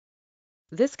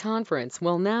This conference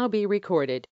will now be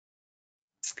recorded.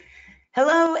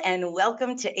 Hello and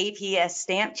welcome to APS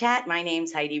Stamp Chat. My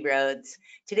name's Heidi Rhodes.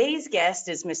 Today's guest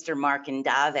is Mr. Markand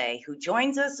Dave, who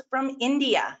joins us from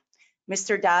India.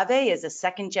 Mr. Dave is a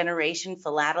second-generation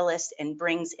philatelist and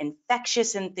brings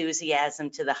infectious enthusiasm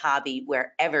to the hobby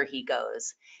wherever he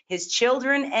goes. His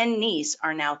children and niece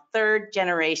are now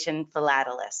third-generation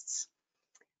philatelists.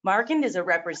 Markand is a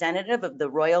representative of the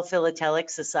Royal Philatelic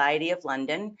Society of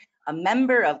London, a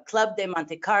member of Club de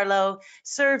Monte Carlo,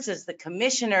 serves as the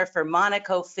commissioner for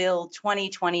Monaco Phil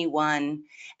 2021,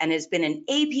 and has been an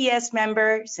APS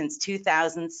member since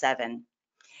 2007.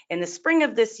 In the spring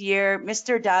of this year,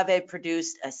 Mr. Dave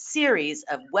produced a series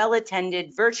of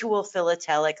well-attended virtual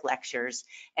philatelic lectures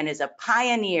and is a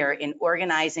pioneer in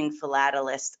organizing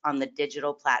philatelists on the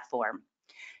digital platform.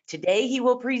 Today, he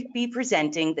will be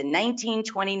presenting the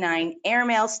 1929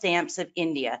 Airmail Stamps of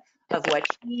India, of which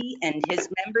he and his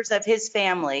members of his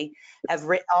family have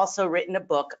also written a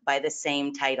book by the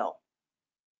same title.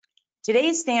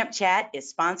 Today's Stamp Chat is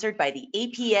sponsored by the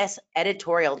APS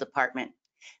Editorial Department.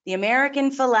 The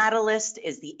American Philatelist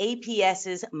is the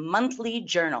APS's monthly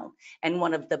journal and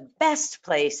one of the best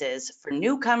places for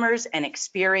newcomers and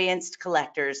experienced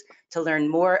collectors to learn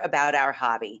more about our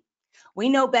hobby. We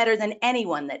know better than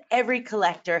anyone that every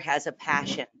collector has a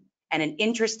passion and an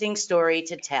interesting story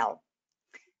to tell,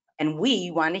 and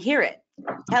we want to hear it.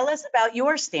 Tell us about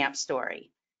your stamp story,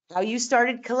 how you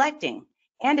started collecting,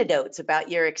 anecdotes about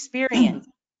your experience.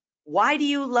 Why do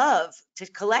you love to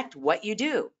collect what you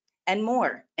do, and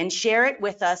more, and share it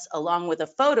with us along with a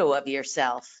photo of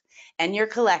yourself and your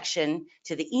collection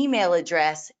to the email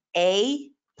address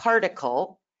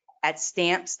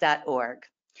aparticle@stamps.org.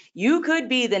 You could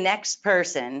be the next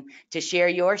person to share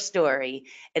your story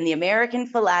in the American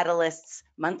Philatelist's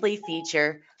monthly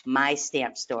feature, My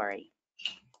Stamp Story.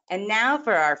 And now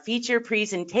for our feature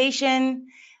presentation,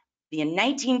 the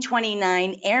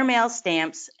 1929 Airmail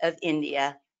Stamps of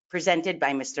India, presented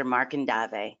by Mr. Markand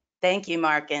Dave. Thank you,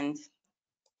 Markand.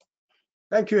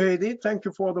 Thank you, Heidi. Thank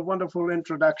you for the wonderful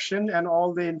introduction and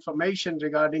all the information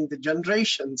regarding the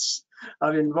generations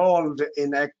are involved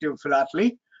in active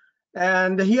philately.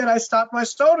 And here I start my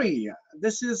story.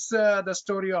 This is the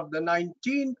story of the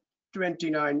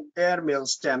 1929 Airmail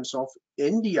Stamps of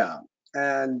India.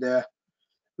 And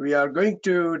we are going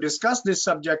to discuss this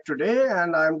subject today,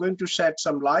 and I'm going to shed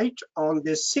some light on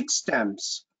the 6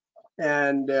 stamps.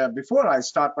 And before I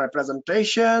start my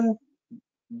presentation,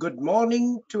 good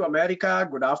morning to America,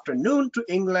 good afternoon to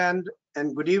England,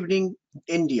 and good evening,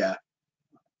 India.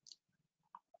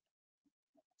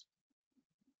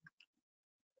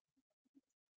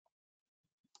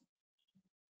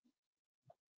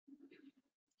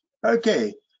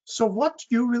 Okay, so what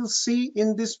you will see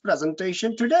in this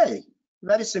presentation today,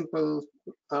 very simple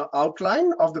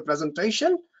outline of the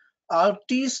presentation,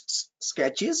 artist's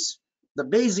sketches, the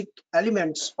basic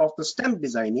elements of the stamp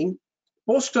designing,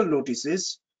 postal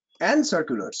notices and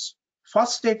circulars,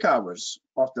 first day covers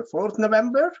of the 4th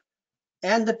November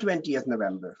and the 20th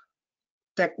November,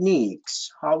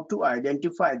 techniques, how to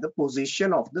identify the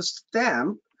position of the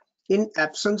stamp in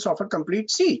absence of a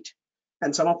complete seat,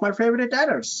 and some of my favorite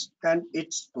errors and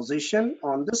its position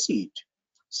on the seat.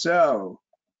 So,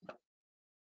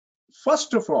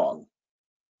 first of all,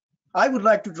 I would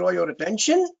like to draw your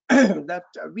attention that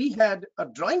we had a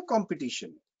drawing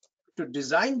competition to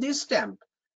design this stamp,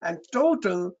 and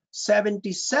total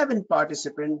 77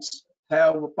 participants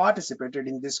have participated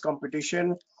in this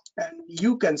competition. And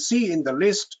you can see in the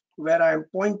list where I am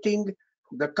pointing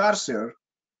the cursor,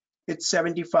 it's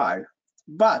 75.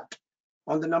 But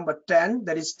on the number 10,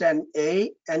 there is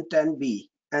 10A and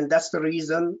 10B. And that's the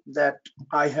reason that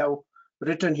I have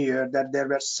written here that there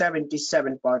were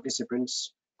 77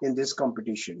 participants in this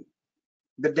competition.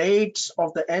 The dates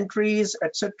of the entries,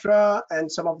 etc.,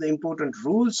 and some of the important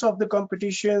rules of the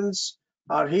competitions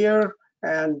are here.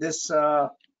 And this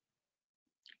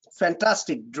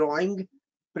fantastic drawing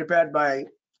prepared by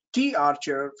T.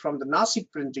 Archer from the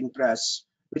Nasik printing press,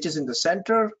 which is in the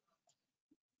center,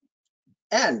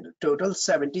 and total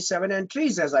 77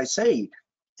 entries, as I said.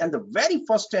 And the very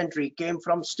first entry came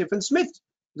from Stephen Smith,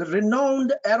 the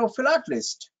renowned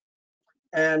aerophilatelist.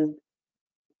 And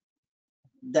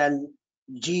then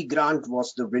G. Grant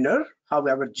was the winner.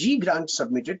 However, G. Grant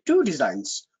submitted 2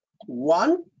 designs,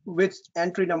 one with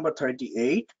entry number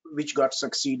 38, which got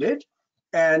succeeded,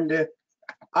 and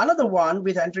another one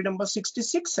with entry number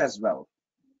 66 as well.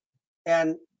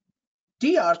 And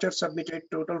T. Archer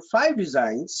submitted total 5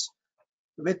 designs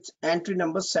with entry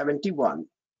number 71.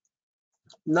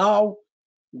 Now,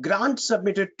 Grant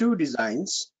submitted 2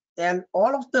 designs and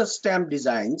all of the stamp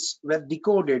designs were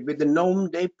decoded with the nom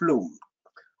de plume.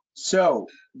 So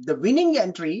the winning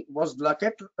entry was luck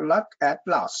at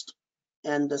last,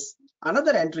 and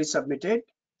another entry submitted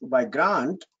by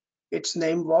Grant, its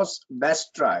name was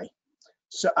best try.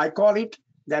 So I call it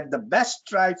that the best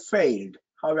try failed.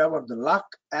 However, the luck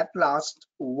at last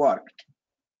worked.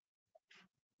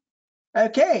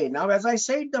 Okay, now as I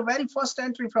said, the very first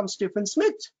entry from Stephen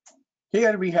Smith.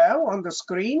 Here we have on the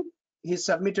screen, he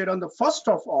submitted on the 1st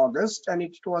of August and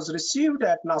it was received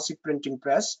at Nasik Printing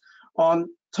Press on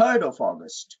 3rd of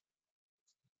August.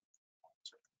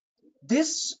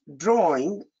 This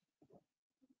drawing,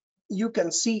 you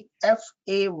can see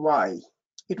FAY.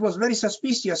 It was very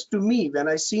suspicious to me when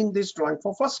I seen this drawing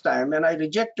for first time, and I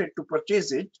rejected to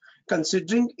purchase it,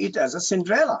 considering it as a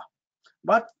Cinderella.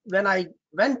 But when I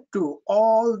went to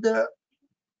all the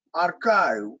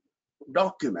archive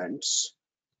documents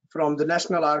from the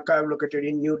National Archive located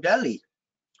in New Delhi,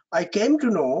 I came to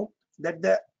know that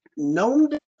the nom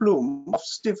de plume of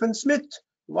Stephen Smith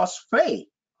was Fay,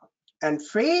 and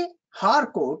Fay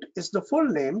Harcourt is the full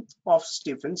name of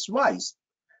Stephen's wife,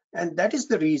 and that is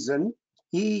the reason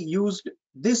he used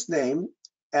this name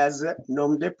as a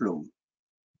nom de plume.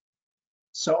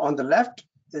 So on the left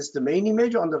is the main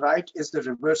image, on the right is the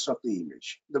reverse of the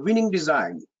image. The winning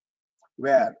design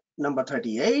were number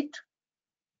 38,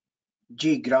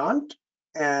 G. Grant,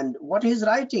 and what he's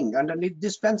writing underneath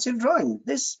this pencil drawing.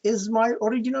 This is my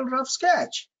original rough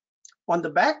sketch. On the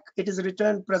back, it is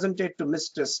written presented to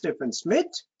Mr. Stephen Smith.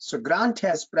 So Grant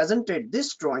has presented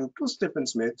this drawing to Stephen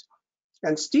Smith,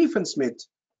 and Stephen Smith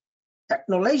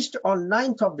acknowledged on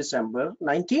 9th of December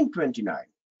 1929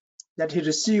 that he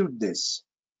received this.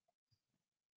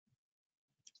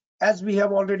 As we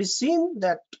have already seen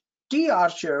that T.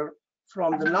 Archer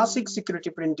from the Nasik Security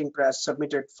Printing Press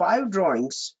submitted 5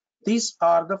 drawings. These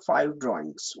are the 5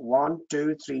 drawings, 1,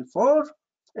 2, 3, 4,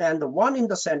 and the one in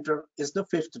the center is the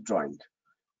 5th drawing.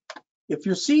 If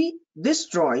you see this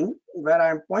drawing where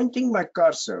I am pointing my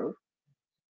cursor,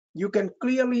 you can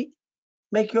clearly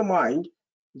make your mind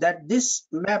that this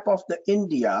map of the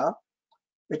India,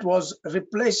 it was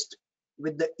replaced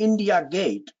with the India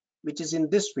Gate, which is in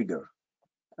this figure.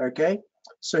 Okay,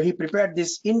 so he prepared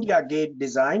this India Gate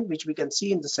design, which we can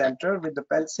see in the center with the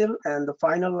pencil and the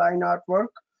final line artwork,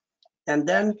 and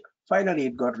then finally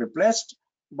it got replaced.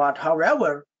 But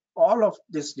however, all of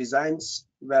these designs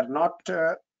were not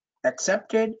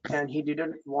accepted, and he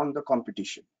didn't won the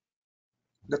competition.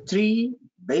 The 3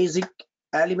 basic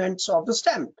elements of the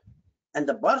stamp and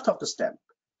the birth of the stamp,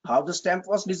 how the stamp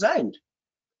was designed.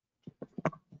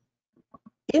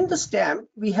 In the stamp,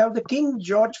 we have the King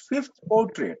George V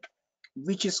portrait,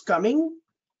 which is coming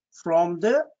from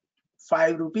the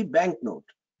 5 rupee banknote.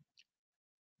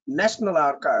 National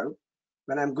Archive,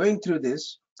 when I'm going through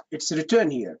this, it's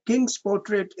written here, King's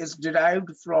portrait is derived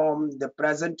from the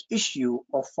present issue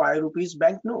of 5 rupees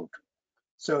banknote.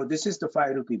 So this is the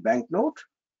 5 rupee banknote.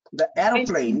 The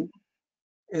aeroplane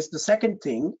is the second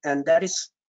thing, and that is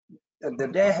the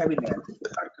de Havilland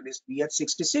Hercules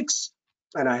BH-66,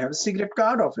 and I have a cigarette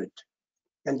card of it.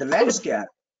 And the landscape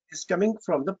is coming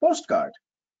from the postcard,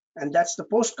 and that's the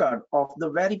postcard of the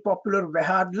very popular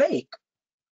Vehad Lake.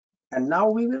 And now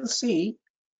we will see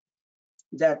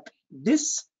that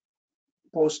this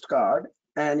postcard,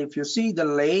 and if you see the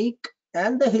lake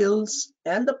and the hills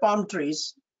and the palm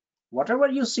trees, whatever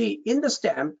you see in the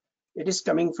stamp, it is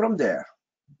coming from there.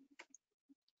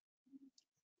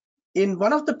 In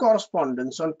one of the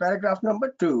correspondence on paragraph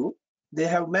number 2, they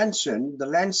have mentioned the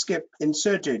landscape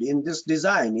inserted in this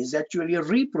design is actually a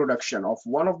reproduction of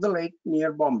one of the lake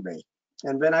near Bombay.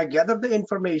 And when I gathered the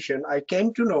information, I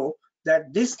came to know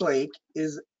that this lake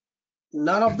is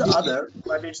none of the other,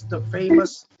 but it's the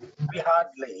famous Vihad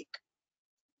Lake.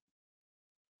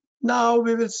 Now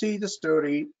we will see the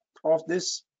story of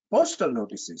this postal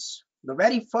notices. The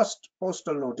very first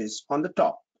postal notice on the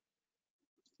top.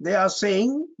 They are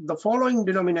saying the following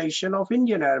denomination of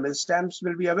Indian Airmail stamps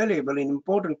will be available in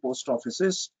important post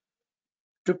offices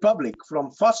to public from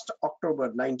 1st October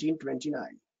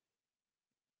 1929.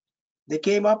 They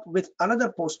came up with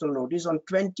another postal notice on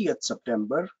 20th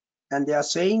September, and they are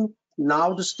saying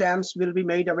now the stamps will be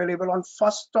made available on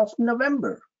 1st of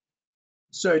November.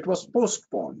 So it was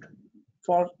postponed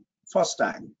for first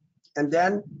time. And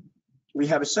then we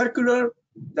have a circular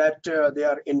that they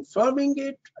are informing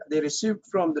it. They received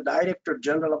from the Director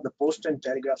General of the Post and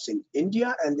Telegraphs in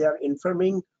India, and they are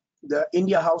informing the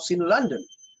India House in London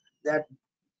that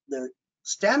the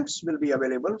stamps will be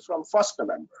available from 1st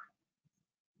November.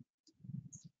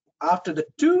 After the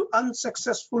 2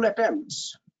 unsuccessful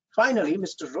attempts, finally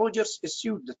Mr. Rogers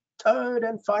issued the 3rd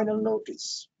and final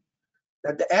notice.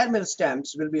 that the airmail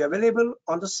stamps will be available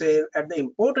on the sale at the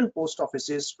important post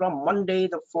offices from Monday,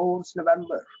 the 4th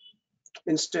November,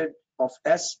 instead of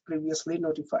as previously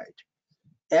notified.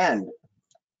 And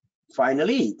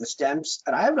finally, the stamps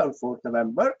arrived on 4th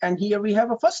November, and here we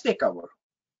have a first day cover,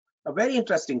 a very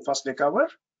interesting first day cover.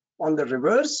 On the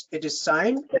reverse, it is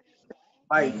signed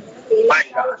by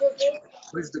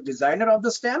who is the designer of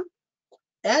the stamp,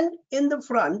 and in the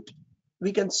front,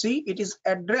 we can see it is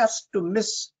addressed to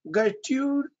Miss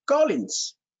Gertrude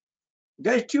Collins.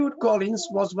 Gertrude Collins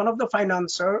was one of the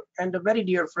financier and a very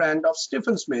dear friend of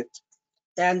Stephen Smith,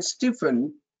 and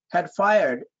Stephen had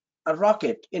fired a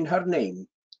rocket in her name,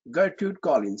 Gertrude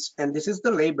Collins, and this is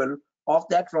the label of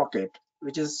that rocket,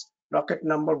 which is rocket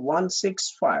number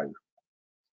 165.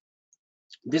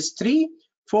 These 3,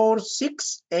 4,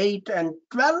 6, 8, and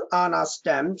 12 ANA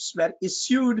stamps were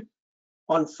issued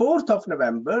on 4th of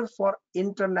November for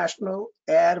international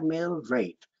airmail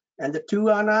rate, and the 2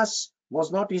 ANAs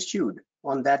was not issued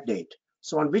on that date.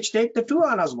 So on which date the 2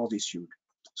 ANAs was issued?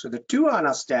 So the 2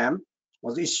 ANA stamp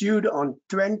was issued on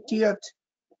 20th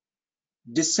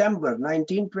December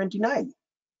 1929.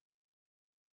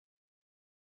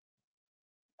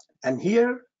 And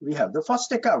here we have the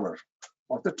first cover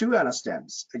of the 2 ANA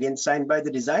stamps, again signed by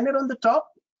the designer on the top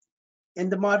in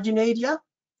the margin area,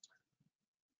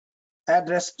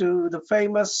 addressed to the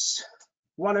famous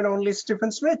one and only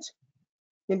Stephen Smith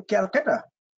in Calcutta.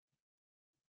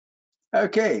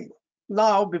 Okay,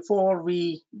 now before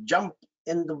we jump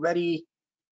in the very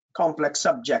complex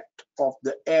subject of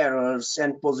the errors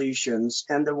and positions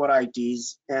and the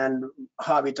varieties and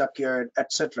how it occurred,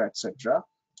 etc., etc.,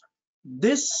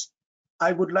 this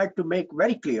I would like to make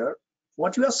very clear.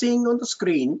 What you are seeing on the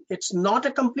screen, it's not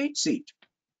a complete sheet.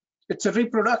 It's a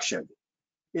reproduction.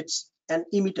 It's an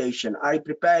imitation. I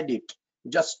prepared it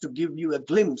just to give you a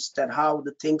glimpse at how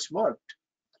the things worked.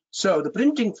 So the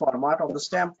printing format of the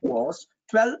stamp was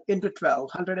 12 into 12,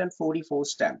 144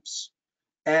 stamps.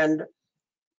 And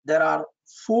there are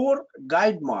 4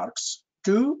 guide marks,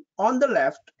 2 on the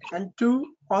left and 2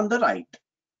 on the right.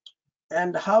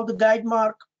 And how the guide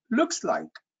mark looks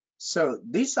like. So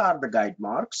these are the guide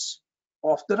marks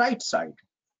of the right side.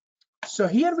 So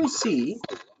here we see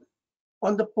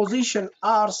on the position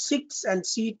R6 and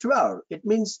C12, it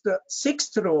means the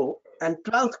 6th row and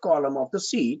 12th column of the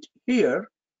sheet here,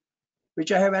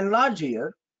 which I have enlarged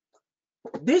here.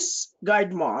 This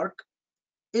guide mark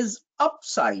is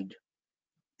upside,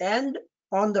 and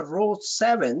on the row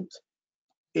 7th,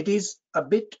 it is a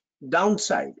bit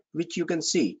downside, which you can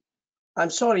see.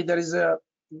 I'm sorry, there is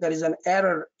an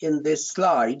error in this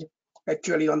slide.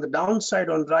 Actually, on the downside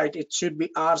on right, it should be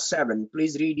R7.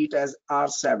 Please read it as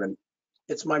R7.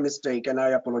 It's my mistake, and I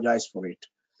apologize for it.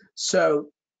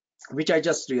 So, which I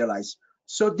just realized.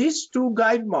 So these 2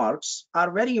 guide marks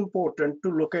are very important to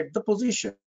look at the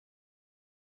position.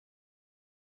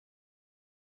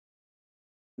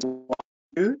 1,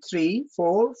 2, 3,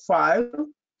 4, 5,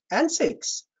 and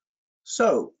 6.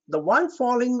 So the one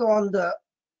falling on the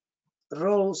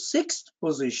row 6th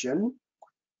position,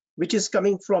 which is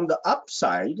coming from the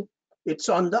upside, it's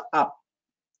on the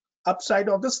upside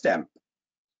of the stamp.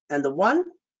 And the one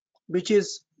which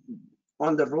is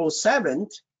on the row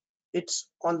 7th, it's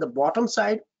on the bottom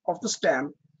side of the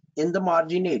stamp in the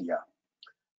margin area.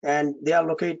 And they are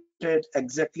located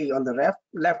exactly on the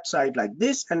left side like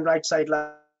this and right side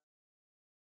like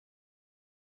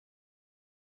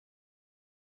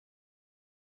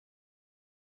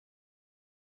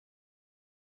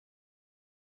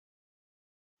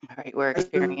All right, we're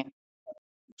experiencing.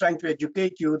 trying to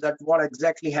educate you that what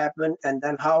exactly happened and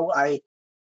then how I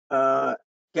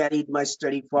carried my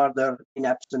study further in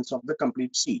absence of the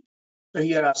complete sheet. So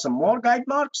here are some more guide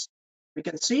marks. We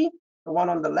can see the one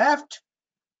on the left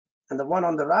and the one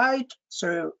on the right.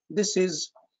 So this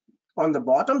is on the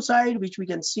bottom side, which we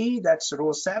can see that's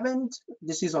row 7th.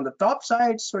 This is on the top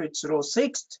side, so it's row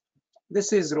 6th.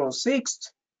 This is row 6th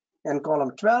and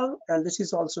column 12, and this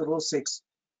is also row 6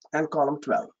 and column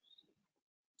 12.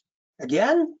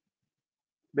 Again,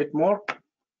 bit more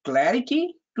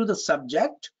clarity to the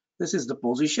subject. This is the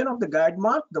position of the guide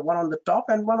mark, the one on the top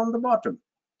and one on the bottom.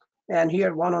 And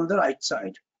here one on the right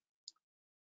side.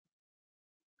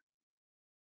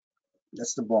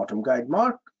 That's the bottom guide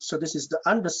mark. So this is the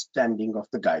understanding of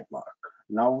the guide mark.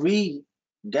 Now we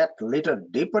get a little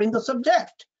deeper in the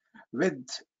subject with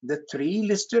the 3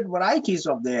 listed varieties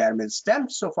of the airmail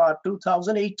stamps so far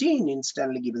 2018 in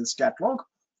Stanley Gibbons catalog.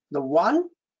 The one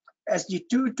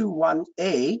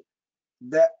SG221A,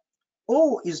 the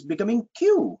O is becoming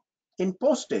Q in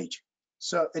postage.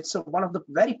 So it's one of the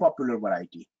very popular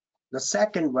variety. The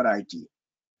second variety,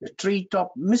 the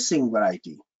treetop missing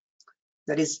variety.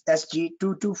 that is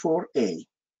SG224A,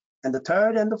 and the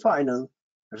third and the final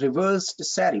reversed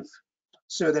serif.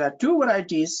 So there are two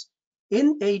varieties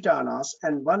in 8 annas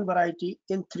and one variety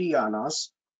in 3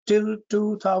 annas till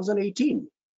 2018.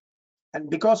 And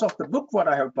because of the book what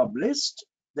I have published,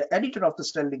 the editor of the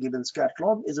Stanley Gibbons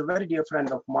catalog is a very dear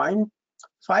friend of mine.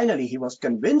 Finally, he was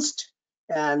convinced,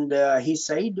 and he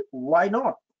said, why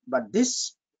not? But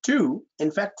this two,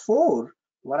 in fact, 4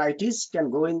 varieties can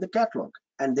go in the catalog.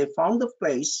 And they found the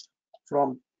place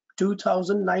from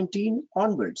 2019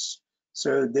 onwards.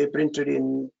 So they printed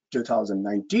in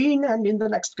 2019 and in the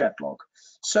next catalog.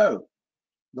 So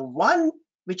the one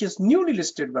which is newly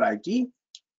listed variety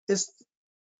is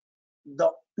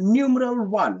the numeral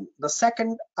 1. The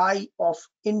second I of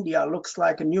India looks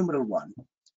like a numeral 1,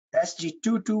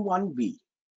 SG221B,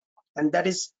 and that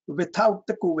is without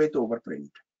the Kuwait overprint.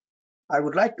 I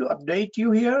would like to update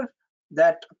you here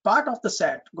that part of the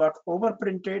set got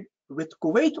overprinted with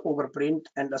Kuwait overprint,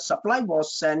 and a supply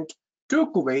was sent to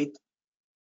Kuwait.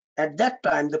 At that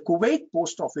time, the Kuwait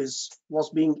post office was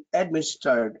being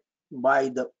administered by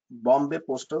the Bombay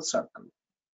Postal Circle.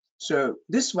 So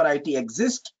this variety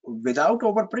exists without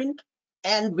overprint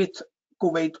and with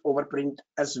Kuwait overprint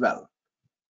as well.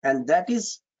 And that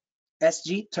is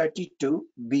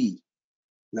SG32B.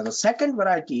 Now the second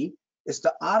variety is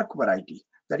the ARC variety,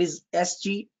 that is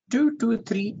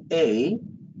SG223A,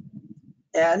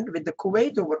 and with the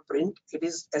Kuwait overprint, it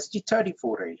is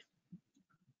SG34A.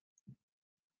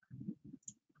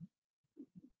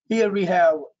 Here we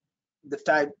have the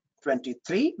type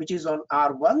 23, which is on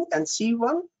R1 and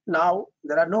C1. Now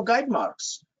there are no guide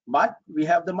marks, but we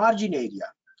have the margin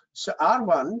area. So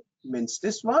R1 means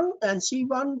this one, and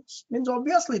C1 means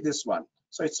obviously this one.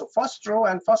 So it's a first row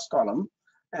and first column,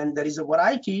 and there is a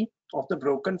variety of the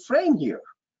broken frame here,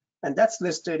 and that's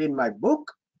listed in my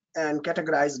book and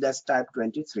categorized as type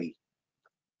 23.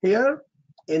 Here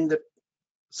in the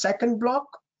second block,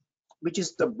 which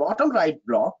is the bottom right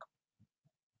block,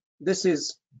 this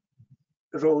is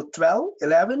row 12,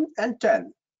 11, and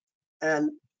 10,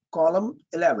 and column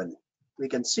 11. We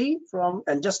can see from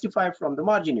and justify from the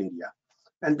margin area.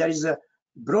 And there is a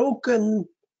broken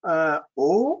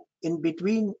O in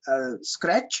between,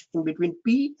 scratch in between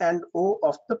P and O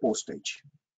of the postage.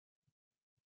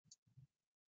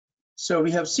 So we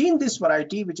have seen this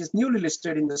variety, which is newly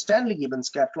listed in the Stanley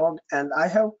Gibbons catalog, and I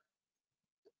have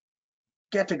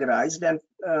categorized and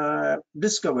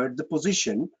discovered the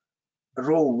position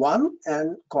row 1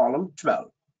 and column 12.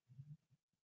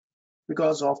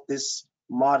 Because of this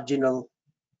marginal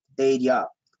area,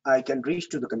 I can reach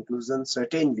to the conclusion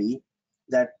certainly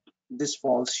that this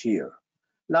falls here.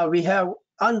 Now we have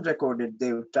unrecorded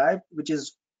Dave type, which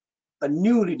is a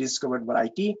newly discovered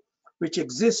variety which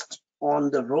exists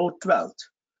on the row 12th,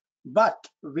 but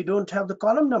we don't have the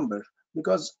column number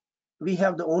because we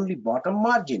have the only bottom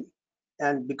margin,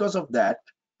 and because of that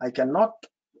I cannot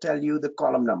tell you the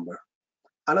column number.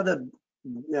 Another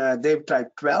Dave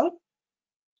type 12,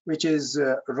 which is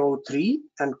row 3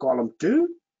 and column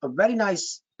 2, a very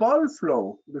nice pearl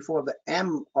flow before the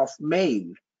M of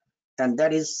mail, and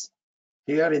that is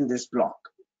here in this block.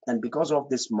 And because of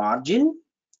this margin,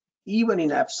 even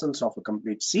in absence of a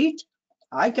complete seat,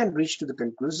 I can reach to the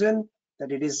conclusion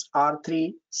that it is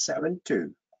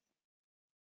R372.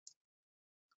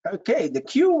 Okay, the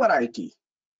Q variety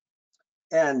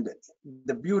and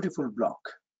the beautiful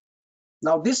block.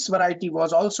 Now this variety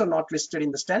was also not listed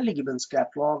in the Stanley Gibbons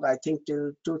catalog, I think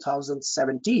till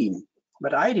 2017,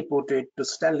 but I reported to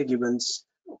Stanley Gibbons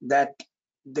that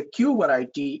the Q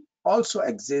variety also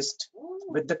exists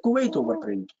with the Kuwait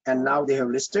overprint, and now they have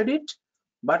listed it.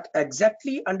 But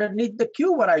exactly underneath the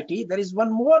Q variety, there is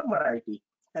one more variety,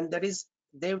 and that is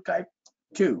Dave type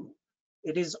 2.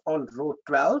 It is on row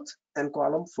 12 and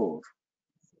column 4.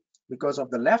 Because of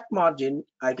the left margin,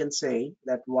 I can say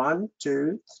that 1,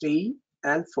 2, 3,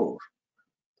 and 4.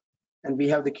 And we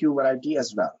have the Q variety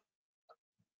as well.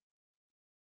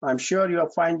 I'm sure you are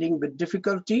finding with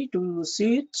difficulty to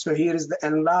see it. So here is the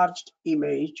enlarged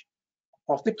image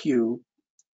of the Q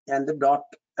and the dot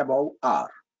above R.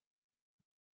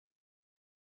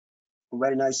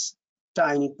 Very nice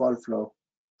tiny pearl flow.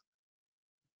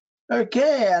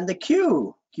 Okay, and the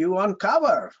Q on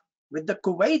cover with the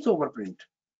Kuwait overprint.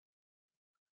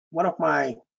 One of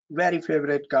my very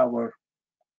favorite cover.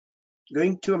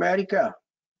 Going to America,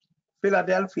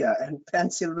 Philadelphia and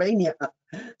Pennsylvania.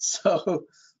 So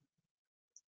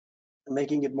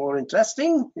making it more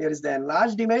interesting, here is the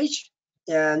enlarged image.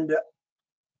 And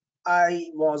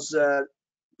I was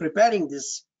preparing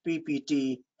this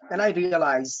PPT and I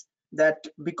realized that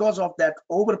because of that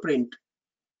overprint,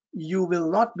 you will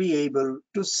not be able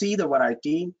to see the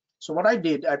variety So what I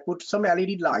did, I put some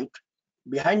LED light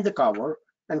behind the cover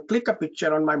and click a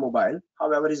picture on my mobile.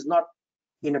 However, it's not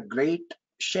in a great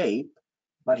shape,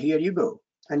 but here you go.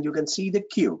 And you can see the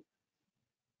Q,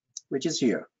 which is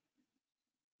here,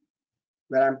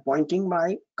 where I'm pointing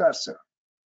my cursor.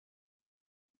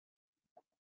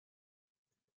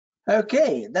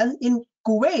 Okay, then in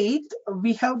Kuwait,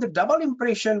 we have the double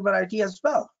impression variety as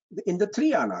well in the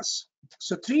 3 annas.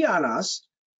 So 3 annas,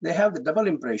 they have the double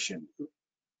impression.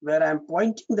 Where I'm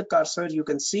pointing the cursor, you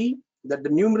can see that the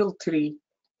numeral 3,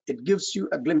 it gives you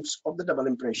a glimpse of the double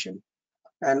impression.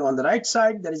 And on the right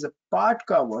side, there is a part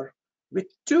cover with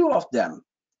 2 of them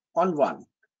on one.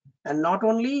 And not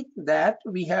only that,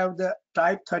 we have the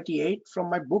type 38 from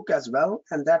my book as well,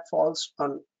 and that falls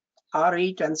on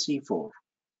R8 and C4.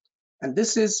 And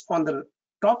this is on the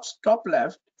top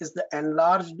left is the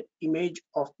enlarged image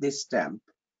of this stamp,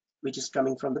 which is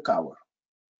coming from the cover.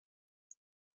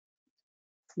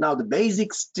 Now the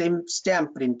basic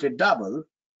stamp printed double,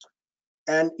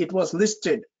 and it was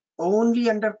listed only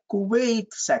under Kuwait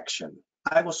section.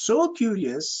 I was so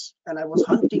curious and I was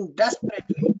hunting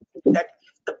desperately that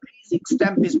if the basic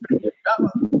stamp is printed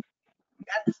double,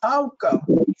 and how come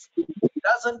it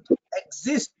doesn't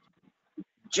exist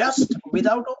just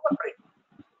without overprint?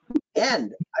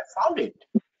 And I found it.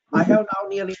 I have now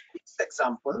nearly 6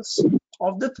 examples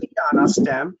of the 3 anna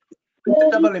stamp with the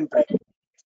double imprint.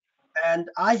 And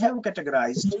I have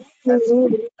categorized as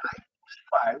type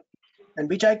 5, and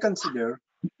which I consider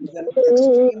is an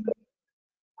extreme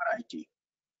variety.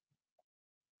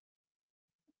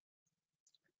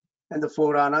 And the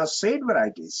 4 anna shade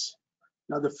varieties.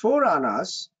 Now the 4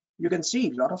 annas, you can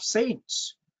see a lot of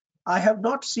shades. I have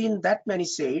not seen that many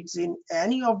shades in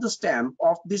any of the stamp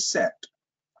of this set.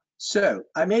 So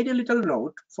I made a little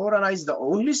note. 4 anna is the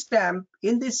only stamp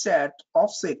in this set of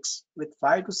 6 with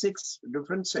 5 to 6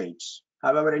 different shades.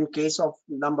 However, in case of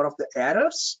number of the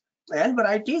errors and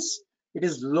varieties, it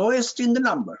is lowest in the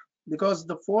number, because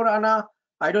the 4 anna,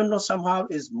 I don't know, somehow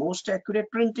is most accurate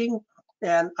printing,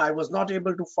 and I was not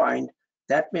able to find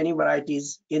that many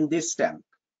varieties in this stamp.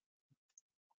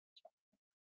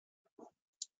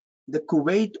 The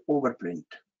Kuwait overprint.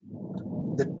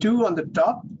 The 2 on the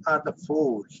top are the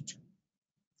forged.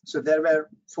 So there were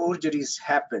forgeries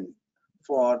happen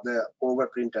for the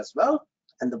overprint as well.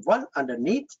 And the one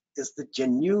underneath is the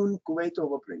genuine Kuwait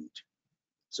overprint.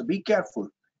 So be careful,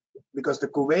 because the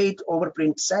Kuwait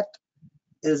overprint set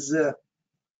is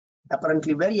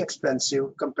apparently very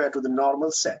expensive compared to the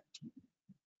normal set.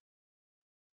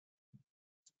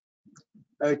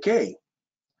 Okay,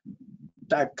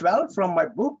 type 12 from my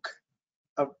book,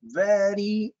 a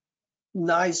very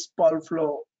nice pulp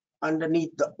flow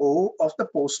underneath the O of the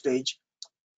postage,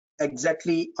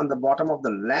 exactly on the bottom of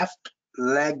the left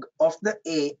leg of the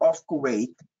A of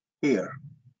Kuwait here.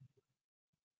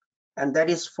 And that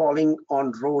is falling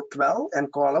on row 12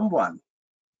 and column 1.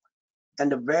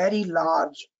 And a very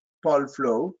large pulp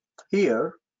flow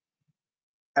here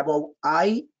above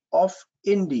I of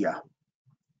India,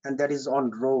 and that is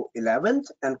on row 11th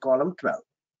and column 12.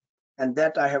 And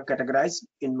that I have categorized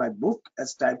in my book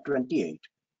as type 28.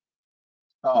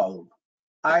 Oh,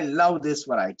 I love this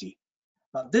variety.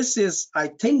 This is, I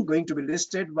think, going to be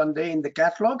listed one day in the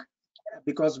catalog,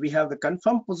 because we have the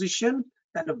confirmed position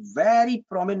and a very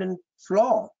prominent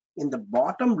flaw in the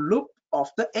bottom loop of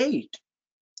the 8.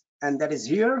 And that is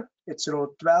here, it's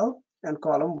row 12 and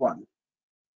column 1.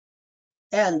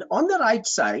 And on the right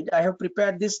side, I have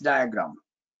prepared this diagram.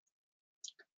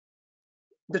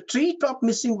 The tree top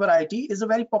missing variety is a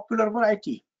very popular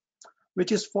variety,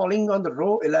 which is falling on the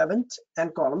row 11th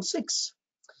and column 6.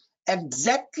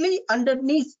 Exactly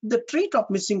underneath the tree top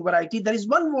missing variety, there is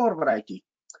one more variety.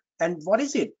 And what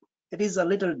is it? It is a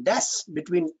little dash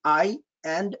between I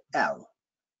and L.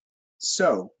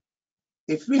 So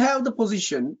if we have the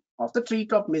position of the tree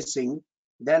top missing,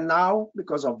 then now,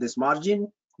 because of this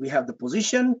margin, we have the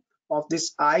position of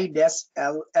this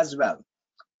I-L as well.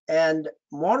 And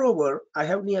moreover, I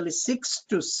have nearly 6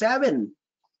 to 7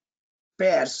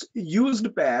 pairs,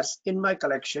 used pairs in my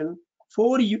collection,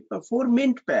 4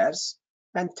 mint pairs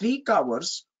and 3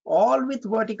 covers, all with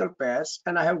vertical pairs.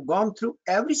 And I have gone through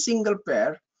every single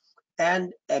pair,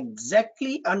 and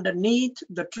exactly underneath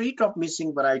the tree top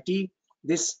missing variety,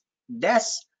 this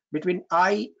dash between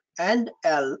I and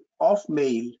L of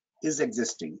mail is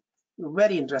existing.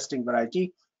 Very interesting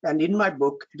variety. And in my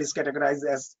book, it is categorized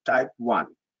as type 1.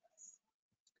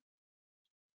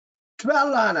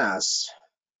 12 annas.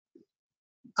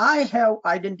 I have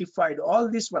identified all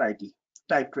this variety,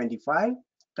 type 25,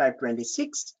 type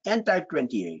 26, and type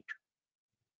 28.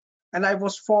 And I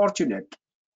was fortunate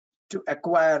to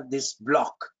acquire this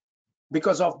block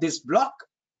Because of this block,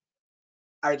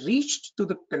 I reached to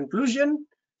the conclusion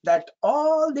that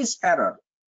all this error,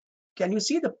 can you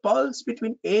see the pulse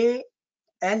between A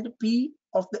and P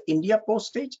of the India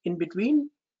postage in between?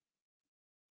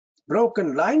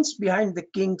 Broken lines behind the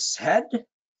king's head,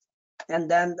 and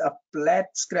then a flat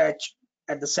scratch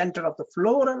at the center of the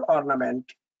floral ornament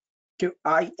to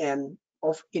IN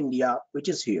of India, which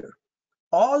is here.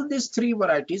 All these three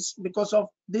varieties, because of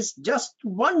this just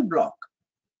one block,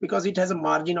 because it has a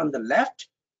margin on the left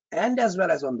and as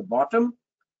well as on the bottom,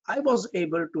 I was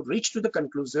able to reach to the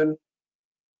conclusion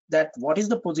that what is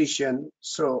the position.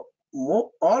 So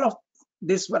all of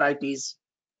these varieties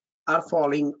are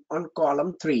falling on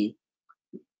column 3,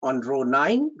 on row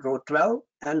 9, row 12,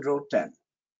 and row 10.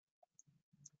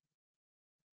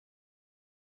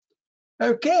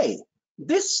 Okay,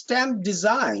 this stamp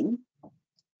design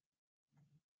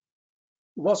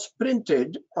was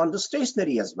printed on the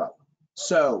stationery as well.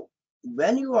 So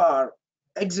when you are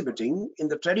exhibiting in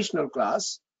the traditional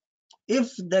class,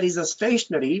 if there is a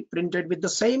stationery printed with the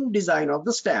same design of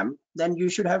the stamp, then you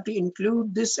should have to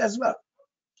include this as well.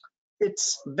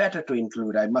 It's better to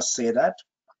include, I must say that.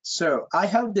 So I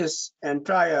have this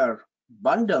entire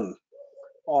bundle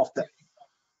of the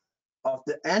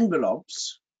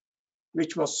envelopes,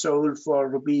 which was sold for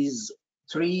rupees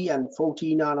 3 and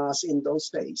 14 annas in those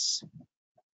days.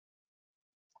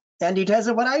 And it has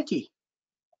a variety.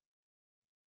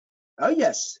 Oh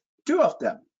yes, 2 of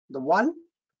them. The one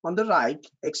on the right,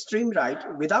 extreme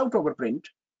right, without overprint.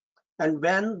 And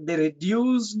when they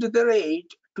reduced the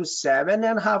rate to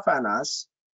 7.5 annas,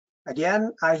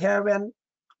 again, I have an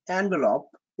envelope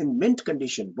in mint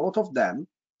condition, both of them,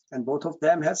 and both of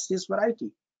them has this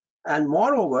variety. And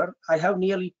moreover, I have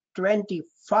nearly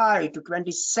 25 to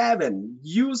 27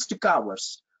 used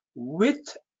covers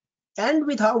with and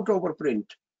without overprint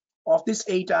of this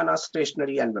 8 anna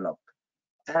stationery envelope.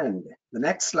 And the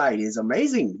next slide is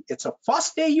amazing. It's a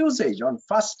first day usage on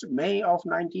 1st May of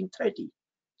 1930.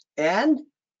 And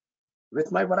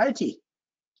with my variety,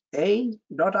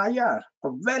 A.IR, a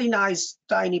very nice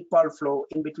tiny pearl flow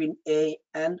in between A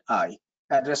and I.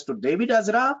 Addressed to David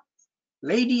Ezra,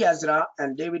 Lady Ezra,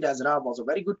 and David Ezra was a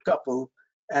very good couple.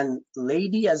 And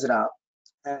Lady Ezra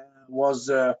was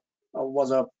a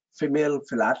female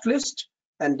philatelist,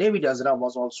 and David Ezra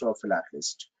was also a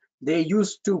philatelist. They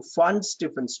used to fund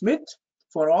Stephen Smith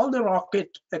for all the rocket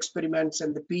experiments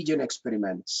and the pigeon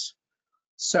experiments.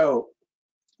 So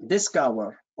this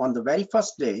cover, on the very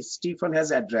first day, Stephen has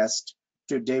addressed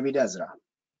to David Ezra.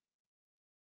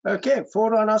 Okay,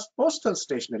 4 annas postal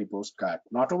stationery postcard.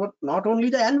 Not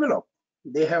only the envelope,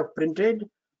 they have printed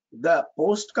the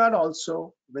postcard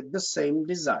also with the same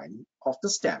design of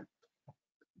the stamp.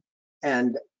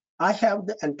 And I have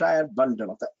the entire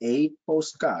bundle of the 8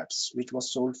 postcards, which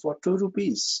was sold for 2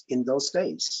 rupees in those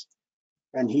days.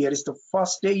 And here is the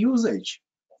first day usage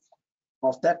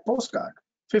of that postcard,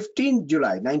 15th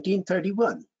July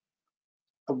 1931,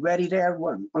 a very rare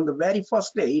one. On the very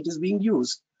first day, it is being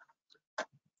used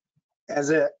as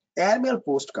a airmail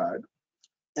postcard,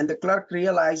 and the clerk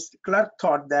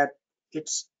thought that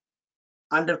it's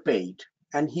underpaid,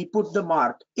 and he put the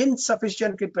mark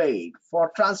insufficiently paid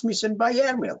for transmission by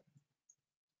airmail.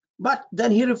 But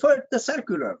then he referred the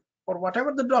circular or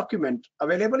whatever the document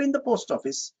available in the post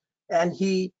office, and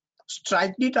he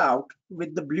striked it out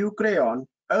with the blue crayon.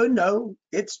 Oh no,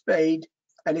 it's paid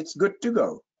and it's good to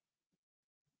go.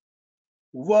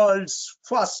 World's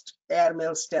first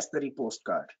airmail stationery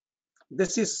postcard.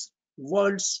 This is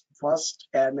world's first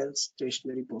airmail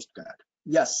stationery postcard.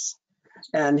 Yes,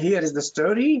 and here is the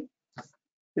story.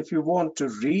 If you want to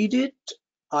read it,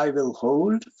 I will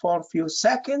hold for a few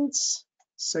seconds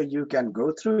so you can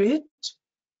go through it.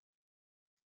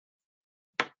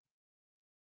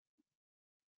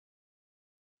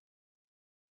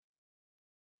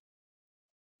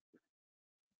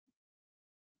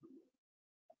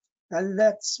 And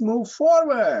let's move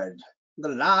forward. The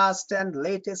last and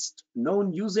latest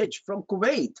known usage from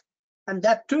Kuwait, and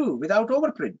that too without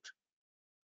overprint.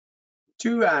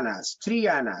 2 annas, 3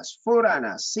 annas, 4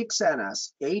 annas, 6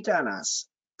 annas, 8 annas,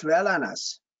 12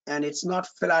 annas, and it's not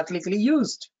philatelically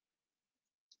used.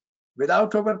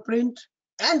 Without overprint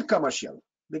and commercial,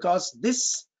 because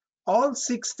all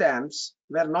 6 stamps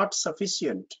were not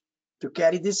sufficient to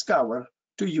carry this cover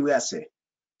to USA.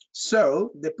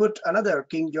 So they put another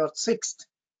King George VI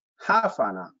half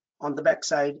anna on the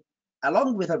backside,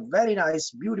 along with a very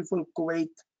nice, beautiful Kuwait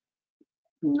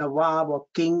Nawab or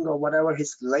King or whatever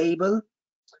his label.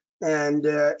 And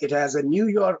it has a New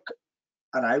York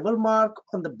arrival mark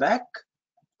on the back.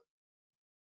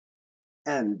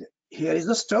 And here is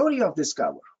the story of this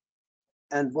cover.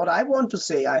 And what I want to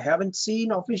say, I haven't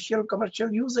seen official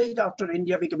commercial usage after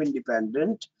India became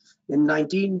independent in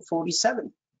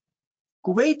 1947.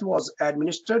 Kuwait was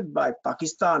administered by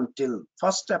Pakistan till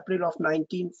 1st April of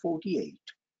 1948.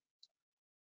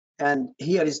 And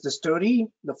here is the story.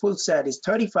 The full set is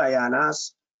 35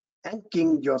 annas and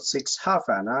King George VI half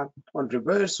anna on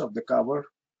reverse of the cover.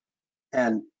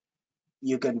 And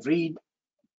you can read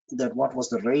that what was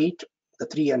the rate, the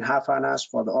 3.5 annas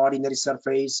for the ordinary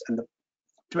surface, and the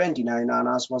 29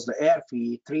 annas was the air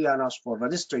fee, 3 annas for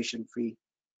registration fee.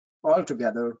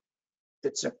 Altogether,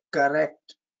 it's a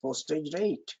correct postage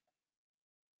rate.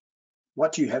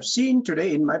 What you have seen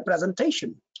today in my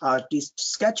presentation: artist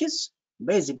sketches,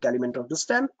 basic element of the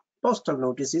stamp, postal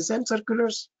notices and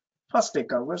circulars, first day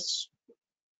covers,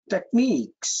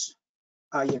 techniques.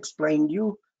 I explained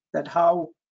you that how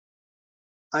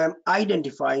I am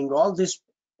identifying all these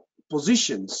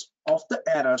positions of the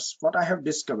errors, what I have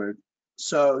discovered.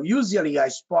 So usually I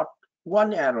spot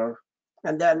one error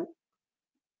and then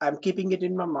I'm keeping it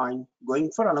in my mind,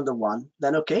 going for another one.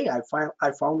 Then, okay, I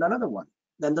found another one.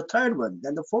 Then the third one,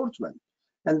 then the fourth one.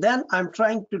 And then I'm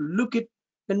trying to look it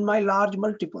in my large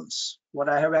multiples, what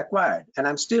I have acquired, and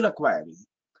I'm still acquiring.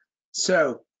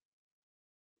 So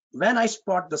when I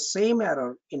spot the same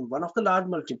error in one of the large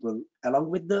multiple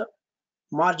along with the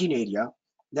margin area,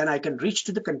 then I can reach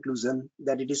to the conclusion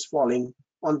that it is falling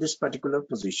on this particular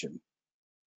position.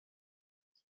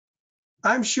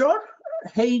 I'm sure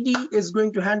Heidi is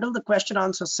going to handle the question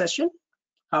answer session.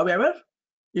 However,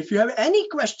 if you have any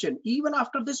question, even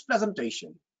after this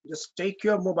presentation, just take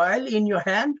your mobile in your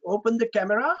hand, open the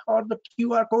camera or the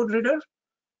QR code reader,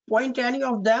 point any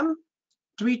of them,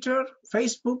 Twitter,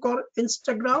 Facebook, or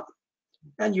Instagram,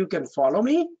 and you can follow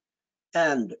me.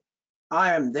 And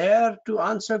I am there to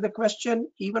answer the question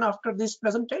even after this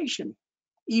presentation.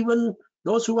 Even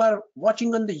those who are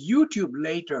watching on the YouTube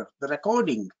later, the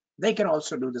recording, they can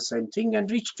also do the same thing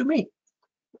and reach to me.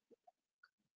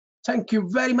 Thank you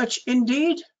very much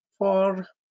indeed for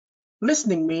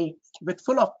listening me with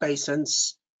full of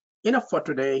patience. Enough for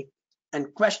today,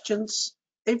 and questions,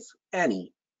 if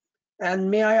any. And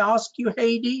may I ask you,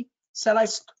 Heidi, shall I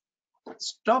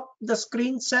stop the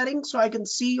screen sharing so I can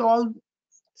see all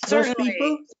those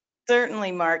people?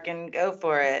 Certainly, Markand, go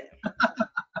for it.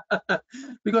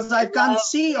 Because I can't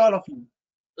see all of you.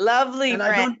 Lovely, and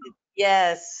friend. I don't.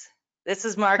 Yes, this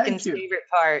is Markand's favorite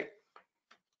part.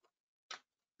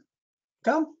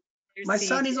 Come, Here's my CJ.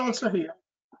 son is also here.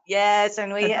 Yes,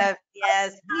 and we have,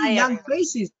 yes, hi, young everyone.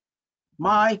 faces,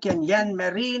 Mike and Yen,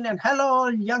 Marine, and hello,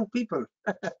 all young people.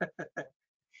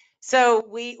 So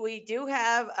we do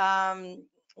have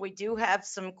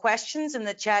some questions in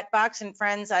the chat box, and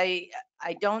friends, I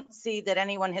don't see that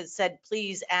anyone has said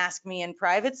please ask me in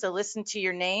private, so listen to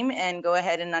your name and go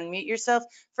ahead and unmute yourself.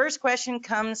 First question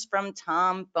comes from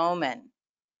Tom Bowman.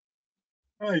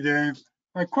 Hi, Dave.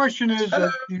 My question is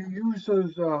that you use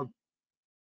those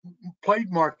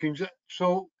plate markings.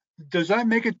 So does that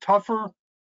make it tougher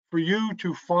for you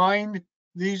to find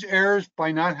these errors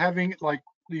by not having, like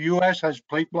the US has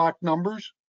plate block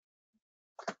numbers?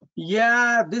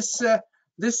 Yeah, this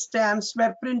stamps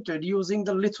were printed using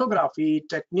the lithography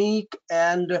technique,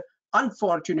 and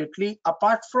unfortunately,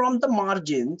 apart from the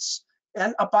margins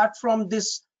and apart from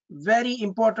this very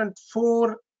important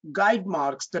 4 guide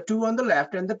marks, the 2 on the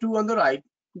left and the 2 on the right,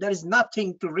 there is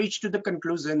nothing to reach to the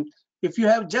conclusion if you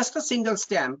have just a single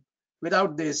stamp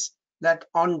without this, that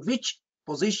on which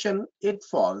position it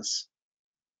falls.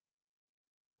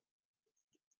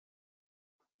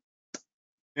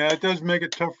 Yeah, it does make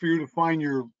it tough for you to find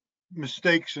your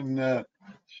mistakes and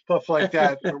stuff like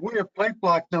that. But we have plate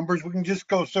block numbers. We can just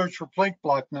go search for plate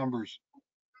block numbers.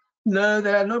 No,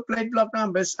 there are no plate block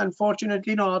numbers,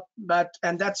 unfortunately not.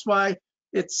 And that's why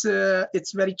it's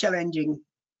very challenging.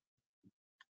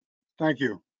 Thank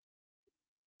you.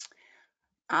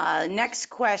 Next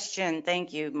question.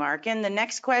 Thank you, Markand. The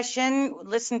next question,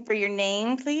 listen for your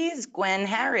name, please. Gwen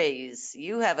Harris,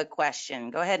 you have a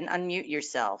question. Go ahead and unmute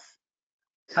yourself.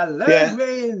 Hello, Yeah.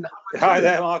 Gwen. Hi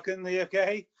there, Markand. Are you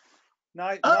okay?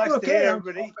 Nice Okay, to hear,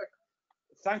 everybody.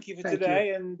 Thank you for today,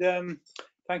 and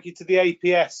thank you to the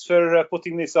APS for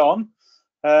putting this on.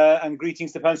 And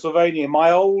greetings to Pennsylvania,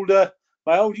 my old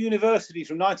university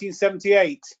from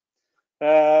 1978.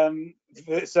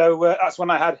 So that's when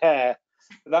I had hair.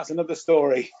 But that's another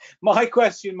story. My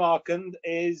question, Markand,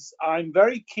 is I'm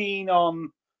very keen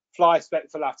on fly spec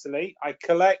philately. I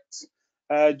collect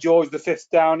George V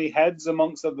Downey heads,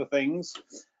 amongst other things,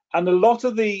 and a lot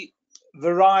of the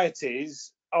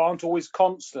varieties aren't always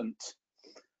constant.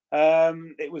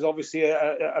 It was obviously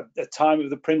a time of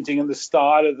the printing and the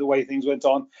style of the way things went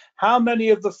on. How many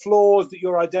of the flaws that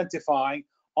you're identifying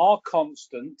are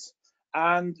constant,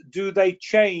 and do they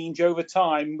change over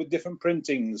time with different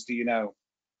printings? Do you know?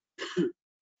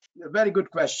 A very good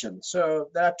question. So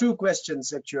there are two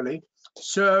questions actually.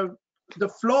 So the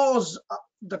flaws,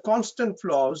 the constant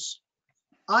flaws,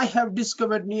 I have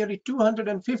discovered nearly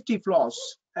 250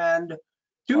 flaws, and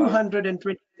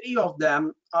 223 of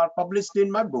them are published in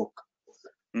my book.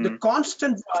 The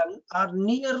constant one are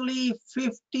nearly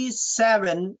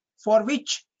 57, for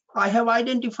which I have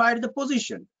identified the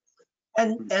position.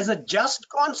 And as a just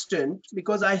constant,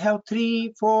 because I have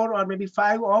 3, 4, or maybe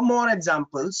 5 or more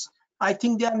examples, I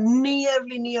think they are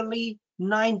nearly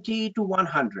 90 to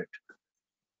 100.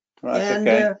 Right. And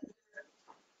Okay.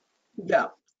 yeah.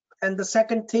 And the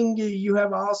second thing you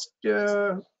have asked,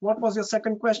 what was your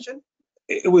second question?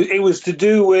 It was to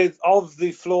do with, of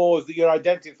the flaws that you're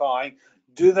identifying,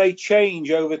 do they change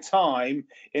over time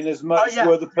in as much yeah.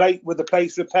 were the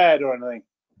plates repaired or anything?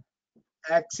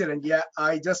 Excellent. Yeah,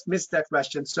 I just missed that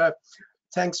question. So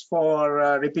thanks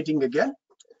for repeating again.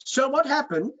 So what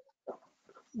happened?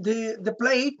 The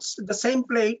plates, the same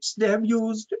plates they have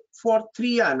used for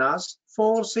 3 annas,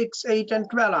 4, 6, 8, and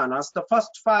 12 annas, the first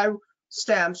 5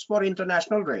 stamps for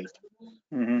international rate.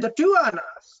 The 2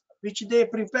 annas, which they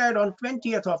prepared on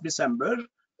 20th of December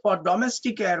for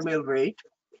domestic airmail rate,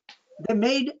 they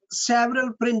made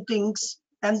several printings,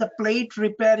 and the plate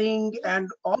repairing and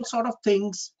all sort of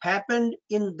things happened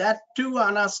in that 2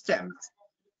 anna stamp.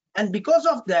 And because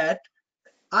of that,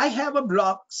 I have a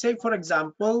block, say for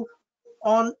example,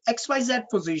 on XYZ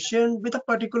position with a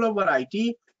particular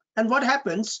variety. And what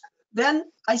happens? Then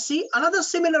I see another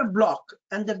similar block,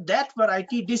 and that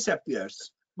variety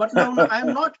disappears. But now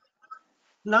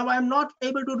I'm not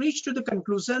able to reach to the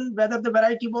conclusion whether the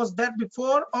variety was there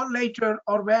before or later,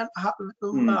 or when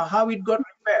how it got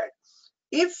repaired.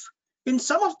 If in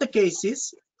some of the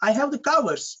cases I have the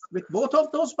covers with both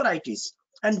of those varieties,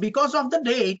 and because of the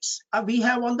dates we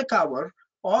have on the cover,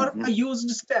 or a used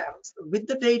stamp with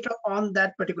the data on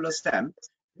that particular stamp,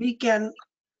 we can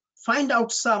find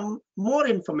out some more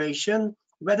information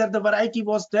whether the variety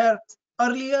was there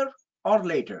earlier or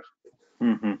later.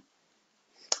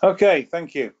 Okay,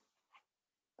 thank you.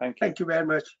 Thank you. Thank you very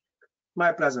much.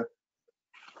 My pleasure.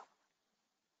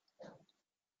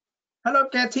 Hello,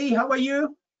 Kathy. How are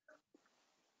you?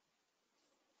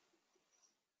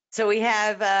 So we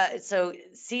have, so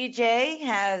CJ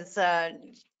has,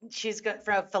 she's got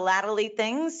from Philately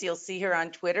Things. You'll see her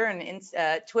on Twitter and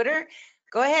Twitter.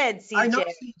 Go ahead, CJ. I know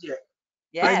CJ.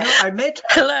 Yeah. I know. I met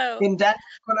her Hello. in Denver,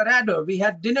 Colorado. We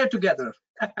had dinner together.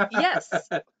 Yes.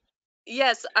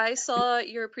 Yes, I saw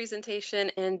your presentation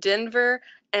in Denver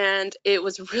and it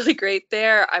was really great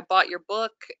there. I bought your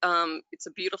book. It's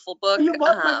a beautiful book. You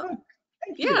bought my book.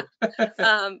 Thank Yeah.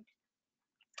 you.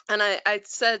 And I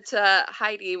said to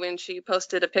Heidi when she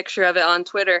posted a picture of it on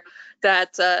Twitter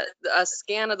that a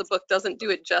scan of the book doesn't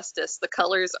do it justice. The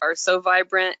colors are so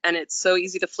vibrant and it's so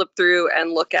easy to flip through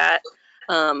and look at.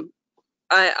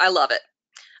 I love it.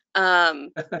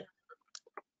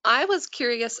 I was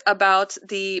curious about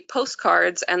the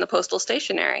postcards and the postal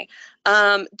stationery.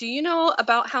 Do you know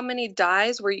about how many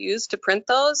dies were used to print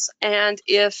those? And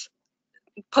if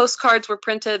postcards were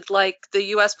printed like the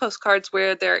US postcards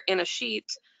where they're in a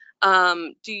sheet,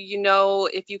 do you know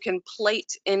if you can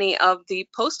plate any of the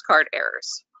postcard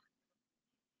errors?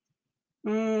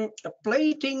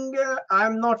 Plating,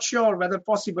 I'm not sure whether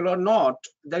possible or not.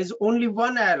 There is only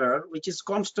one error, which is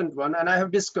constant one, and I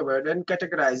have discovered and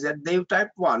categorized that Dave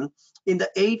type 1 in the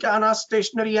 8 anna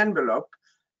stationery envelope,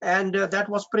 and that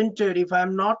was printed, if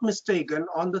I'm not mistaken,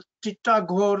 on the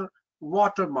Titagore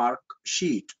watermark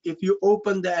sheet if you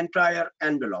open the entire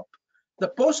envelope. The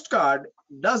postcard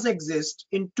does exist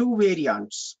in 2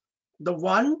 variants, the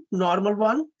one normal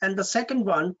one and the second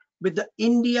one with the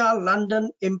India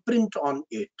London imprint on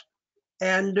it.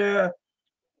 And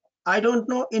I don't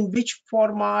know in which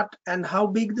format and how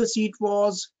big the sheet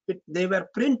was they were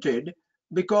printed,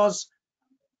 because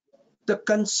the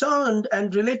concerned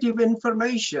and relative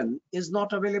information is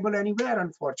not available anywhere,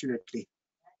 unfortunately.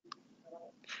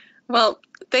 Well,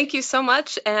 thank you so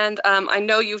much. And I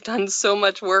know you've done so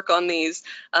much work on these.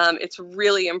 It's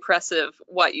really impressive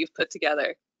what you've put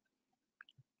together.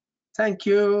 Thank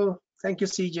you. Thank you,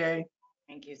 CJ.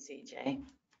 Thank you, CJ.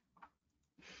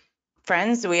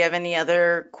 Friends, do we have any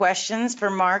other questions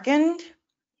for Markand?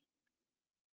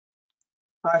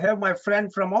 I have my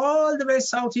friend from all the way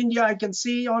South India. I can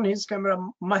see on his camera,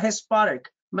 Mahesh Parekh.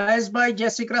 Mahesh bhai, Jai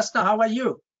Shri Krishna, how are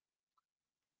you?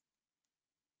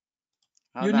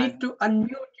 You need to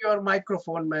unmute your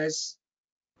microphone, Mahesh.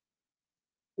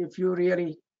 if you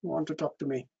really want to talk to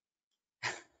me.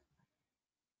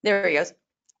 There he goes.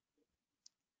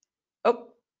 Oh,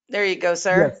 there you go,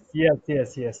 sir.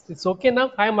 Yes. It's okay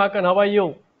now. Hi, Markand. How are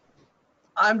you?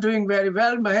 I'm doing very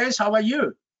well. Mahesh, how are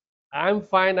you? I'm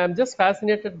fine. I'm just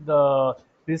fascinated. The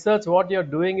research, what you're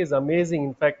doing is amazing.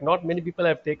 In fact, not many people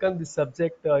have taken this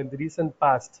subject in the recent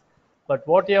past. But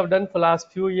what you have done for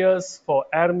last few years for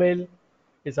Airmail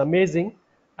is amazing.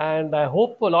 And I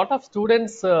hope a lot of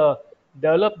students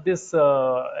develop this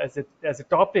as a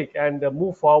topic and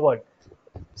move forward.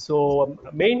 So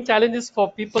main challenges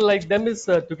for people like them is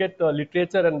to get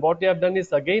literature, and what they have done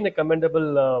is again a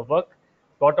commendable work,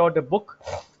 brought out a book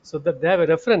so that they have a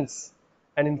reference,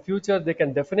 and in future they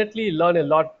can definitely learn a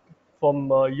lot from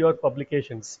your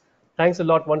publications. Thanks a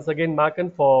lot once again,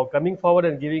 Markand, for coming forward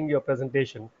and giving your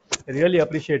presentation. I really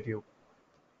appreciate you.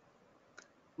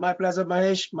 My pleasure,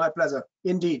 Mahesh. My pleasure,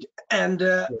 indeed. And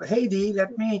Heidi,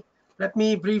 let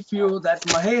me brief you that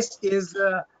Mahesh is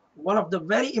one of the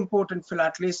very important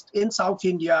philatelists in South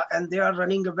India, and they are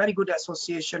running a very good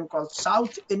association called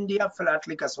South India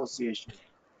Philatelic Association.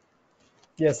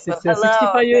 Yes, Well, it's hello.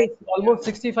 65 years, Thank almost you.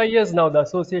 65 years now. The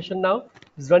association now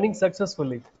is running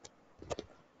successfully.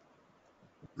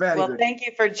 Very Well, good. thank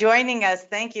you for joining us.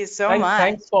 Thank you so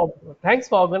Thanks, much. thanks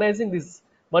for organizing this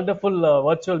wonderful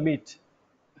virtual meet.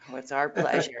 Oh, it's our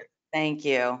pleasure. Thank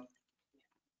you.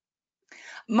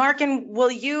 Markand, will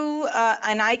you,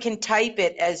 and I can type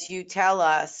it as you tell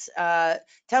us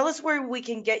where we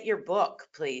can get your book,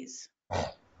 please.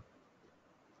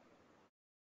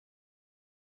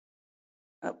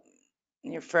 Oh,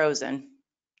 you're frozen.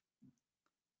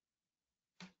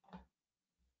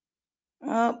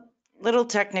 Oh, little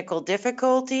technical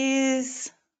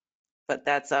difficulties, but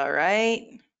that's all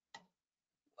right.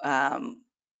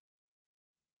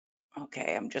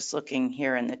 Okay, I'm just looking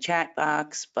here in the chat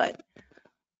box, but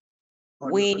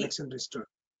Audio we, connection restored.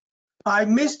 I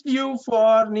missed you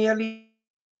for nearly.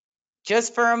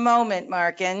 just for a moment,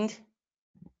 Markand,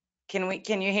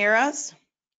 can you hear us?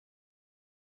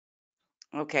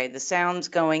 Okay, the sound's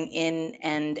going in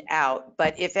and out,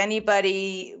 but if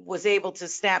anybody was able to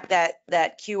snap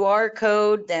that QR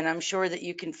code, then I'm sure that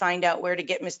you can find out where to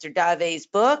get Mr. Dave's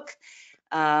book.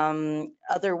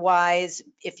 Otherwise,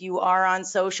 if you are on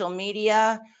social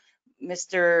media,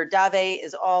 Mr. Dave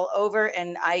is all over,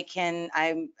 and I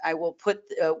will put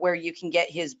where you can get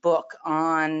his book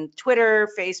on Twitter,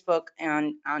 Facebook,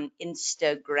 and on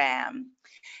Instagram.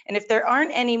 And if there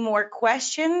aren't any more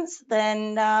questions,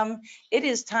 then it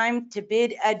is time to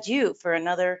bid adieu for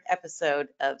another episode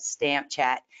of Stamp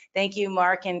Chat. Thank you,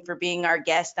 Markand, for being our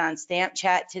guest on Stamp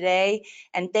Chat today,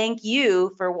 and thank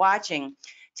you for watching.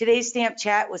 Today's Stamp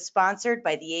Chat was sponsored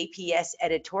by the APS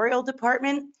editorial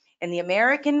department and the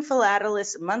American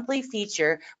Philatelist monthly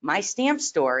feature, My Stamp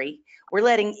Story. We're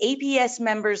letting APS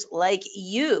members like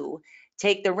you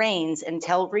take the reins and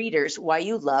tell readers why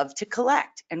you love to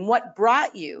collect and what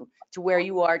brought you to where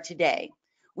you are today.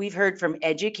 We've heard from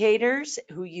educators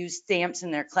who use stamps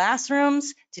in their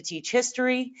classrooms to teach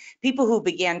history, people who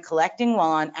began collecting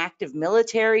while on active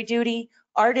military duty,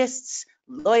 artists,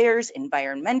 lawyers,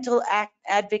 environmental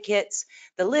advocates.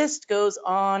 The list goes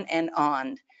on and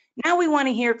on. Now we want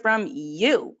to hear from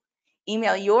you.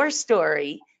 Email your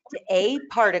story to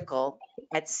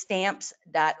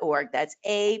aparticle@stamps.org. That's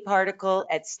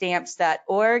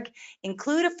aparticle@stamps.org.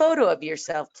 Include a photo of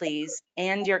yourself, please,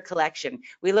 and your collection.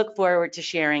 We look forward to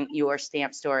sharing your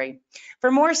stamp story.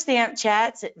 For more Stamp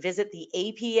Chats, visit the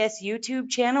APS YouTube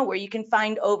channel, where you can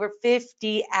find over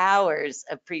 50 hours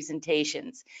of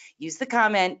presentations. Use the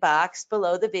comment box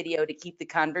below the video to keep the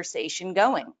conversation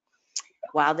going.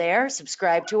 While there,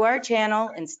 subscribe to our channel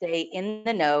and stay in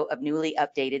the know of newly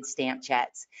updated Stamp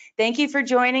Chats. Thank you for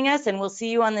joining us, and we'll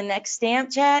see you on the next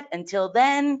Stamp Chat. Until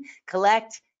then,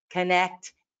 collect,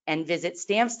 connect, and visit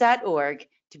stamps.org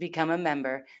to become a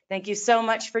member. Thank you so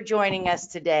much for joining us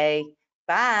today.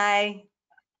 Bye.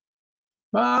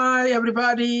 Bye,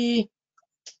 everybody.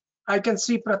 I can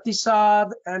see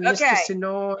Pratisad and Mr. Okay.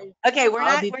 Sinoy, Okay, we're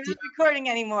not Aditya. recording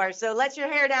anymore, so let your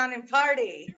hair down and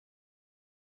party.